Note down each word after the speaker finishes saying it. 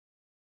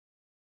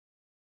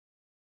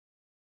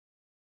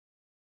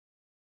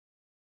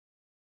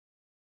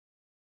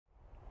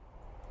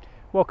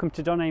Welcome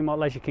to Don Amott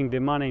Leisure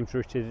Kingdom. My name's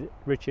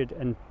Richard,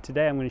 and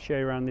today I'm going to show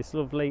you around this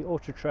lovely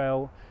Auto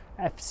Trail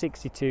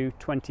F62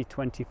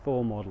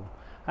 2024 model.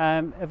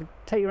 I'll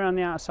take you around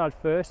the outside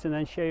first and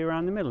then show you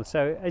around the middle.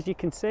 So as you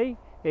can see,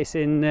 it's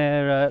in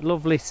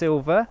lovely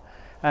silver.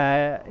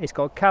 It's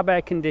got cab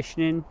air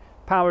conditioning,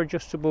 power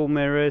adjustable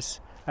mirrors,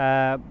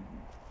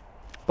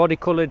 body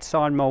coloured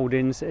side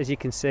mouldings. As you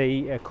can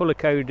see, a colour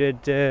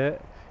coded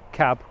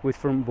cab with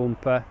front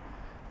bumper.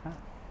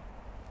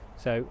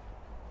 So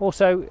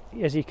also,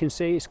 as you can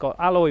see, it's got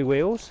alloy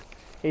wheels.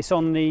 It's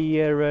on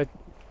the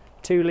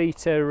 2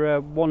 litre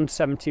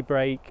 170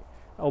 brake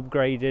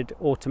upgraded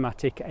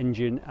automatic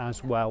engine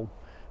as well.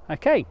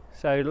 Okay,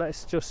 so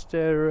let's just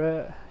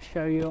show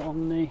you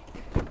on the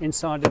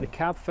inside of the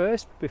cab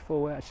first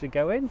before we actually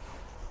go in.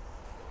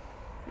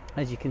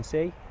 As you can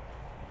see,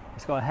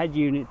 it's got a head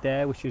unit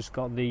there which has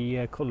got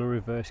the colour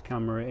reverse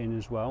camera in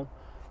as well.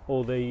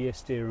 All the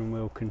steering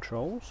wheel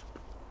controls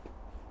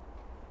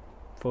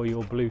for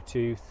your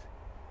Bluetooth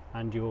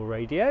and your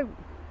radio.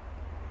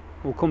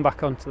 We'll come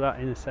back onto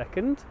that in a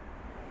second.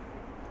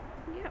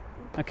 Yep.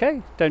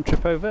 Okay, don't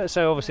trip over.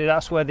 So obviously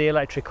that's where the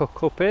electric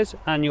hookup is,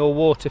 and your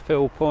water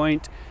fill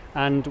point,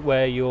 and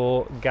where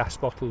your gas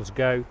bottles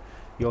go,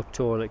 your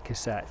toilet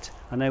cassette.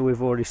 I know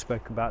we've already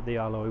spoke about the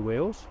alloy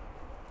wheels.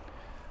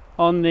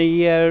 On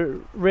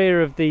the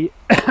rear of the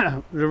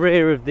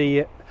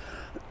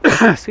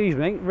excuse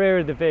me, rear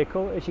of the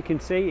vehicle, as you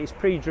can see, it's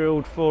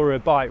pre-drilled for a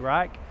bike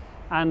rack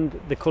and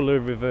the colour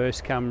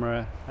reverse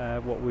camera,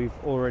 what we've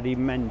already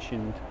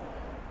mentioned.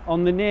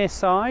 On the near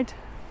side,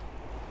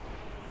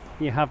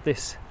 you have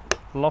this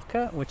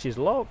locker which is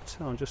locked.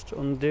 I'll just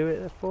undo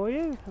it for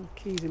you.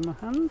 Keys in my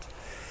hand.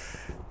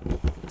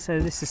 So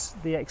this is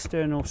the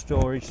external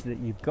storage that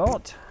you've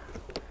got.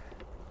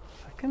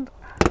 Second.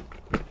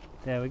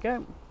 There we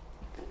go.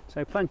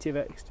 So plenty of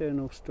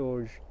external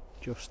storage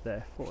just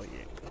there for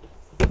you.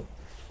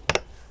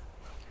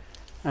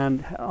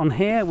 And on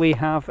here we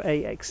have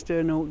a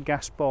external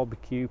gas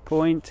barbecue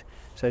point,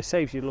 so it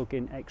saves you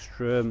lugging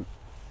extra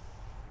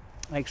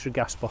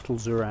gas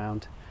bottles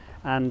around.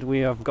 And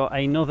we have got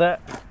another,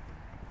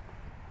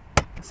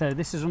 so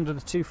this is under the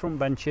 2 front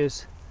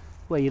benches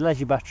where your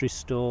leisure battery is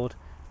stored,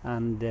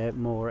 and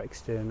more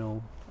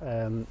external.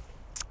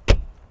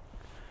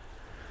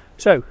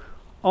 So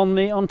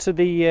onto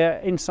the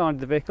inside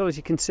of the vehicle, as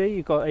you can see,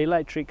 you've got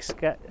electric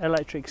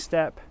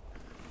step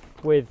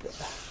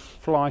with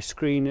fly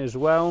screen as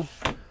well.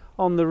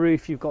 On the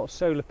roof you've got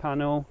solar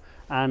panel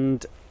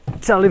and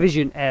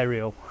television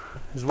aerial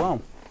as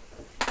well.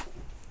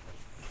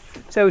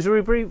 So as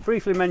we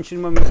briefly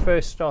mentioned when we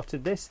first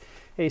started this,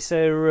 it's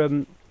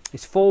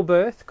 4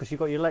 berth because you've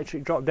got your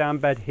electric drop down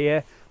bed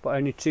here, but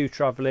only 2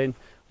 travelling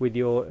with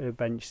your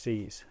bench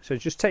seats. So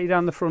just take you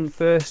down the front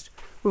first.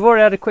 We've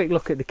already had a quick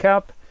look at the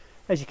cab.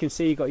 As you can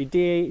see, you've got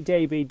your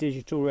DAB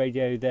digital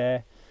radio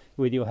there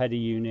with your header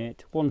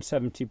unit,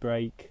 170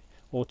 brake,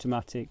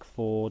 automatic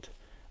Ford,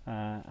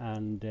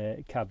 and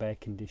cab air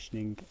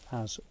conditioning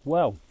as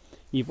well.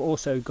 You've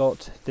also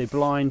got the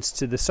blinds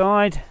to the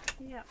side,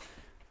 yep,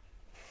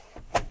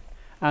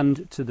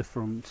 and to the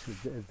front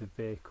of the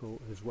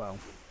vehicle as well.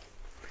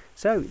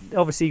 So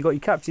obviously you've got your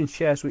captain's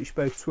chairs which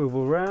both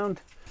swivel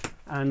around,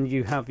 and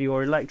you have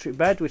your electric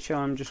bed, which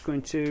I'm just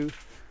going to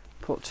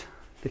put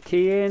the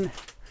key in.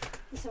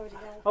 It's already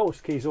there. Oh,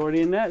 the key's already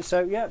in there.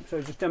 So yeah,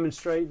 so just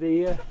demonstrate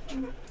the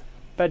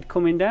bed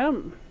coming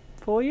down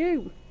for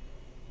you.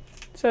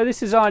 So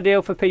this is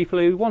ideal for people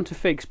who want a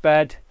fixed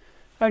bed,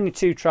 only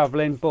 2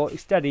 travelling, but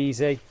it's dead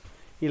easy.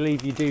 You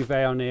leave your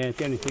duvet on here.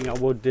 The only thing I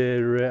would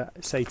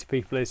say to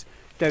people is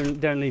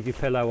don't leave your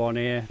pillow on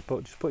here,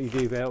 but just put your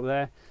duvet up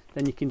there,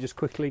 then you can just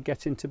quickly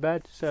get into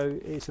bed. So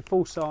it's a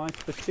full size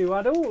for 2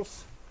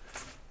 adults,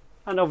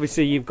 and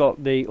obviously you've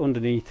got the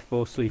underneath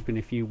for sleeping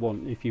if you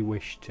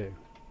wish to.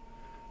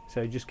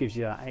 So it just gives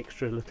you that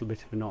extra little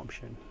bit of an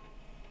option.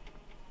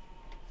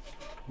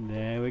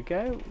 There we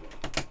go.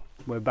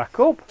 We're back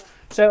up.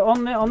 So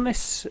on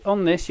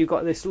this you've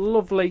got this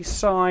lovely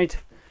side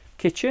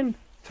kitchen,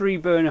 3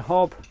 burner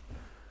hob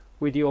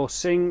with your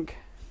sink,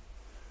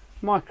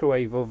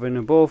 microwave oven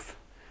above,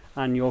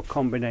 and your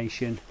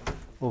combination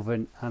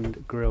oven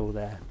and grill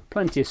there.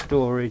 Plenty of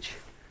storage,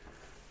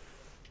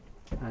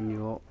 and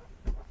your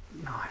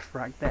knife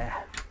rack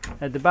there.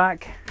 At the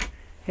back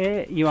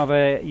here you have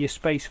your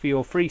space for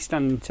your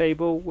freestanding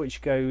table,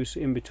 which goes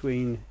in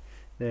between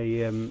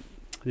the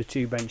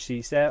 2 bench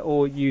seats there,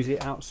 or use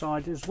it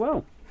outside as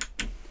well.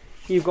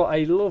 You've got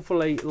a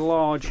lovely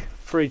large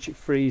fridge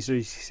freezer,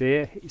 as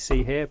you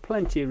see here,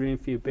 plenty of room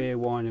for your beer,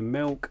 wine and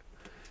milk,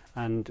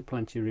 and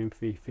plenty of room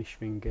for your fish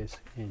fingers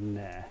in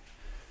there.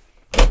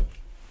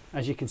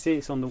 As you can see,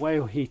 it's on the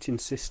whale heating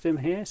system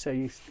here, so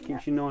it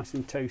keeps you nice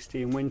and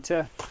toasty in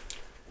winter.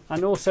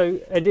 And also,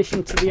 in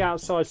addition to the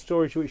outside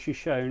storage which you've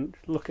shown,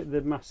 look at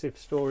the massive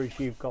storage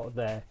you've got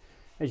there.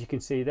 As you can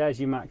see, there's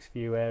your max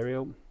view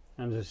aerial.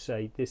 And as I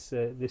say,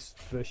 this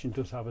version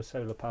does have a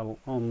solar panel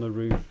on the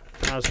roof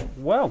as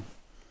well.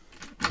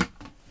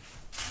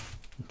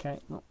 Okay,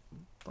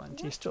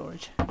 plenty of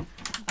storage.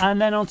 And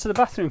then onto the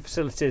bathroom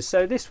facilities.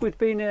 So this would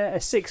be a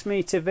 6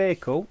 metre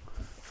vehicle,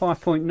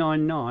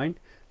 5.99.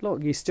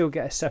 Look, you still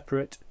get a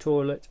separate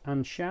toilet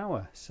and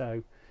shower.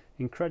 So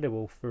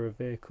incredible for a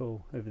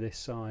vehicle of this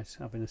size,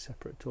 having a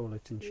separate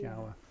toilet and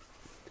shower.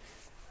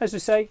 As we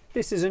say,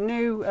 this is a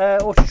new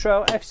Auto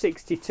Trail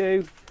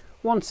F62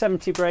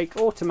 170 brake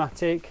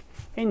automatic,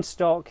 in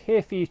stock,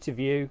 here for you to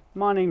view.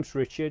 My name's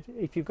Richard.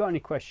 If you've got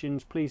any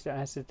questions, please don't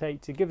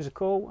hesitate to give us a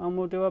call and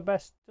we'll do our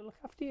best to look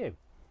after you.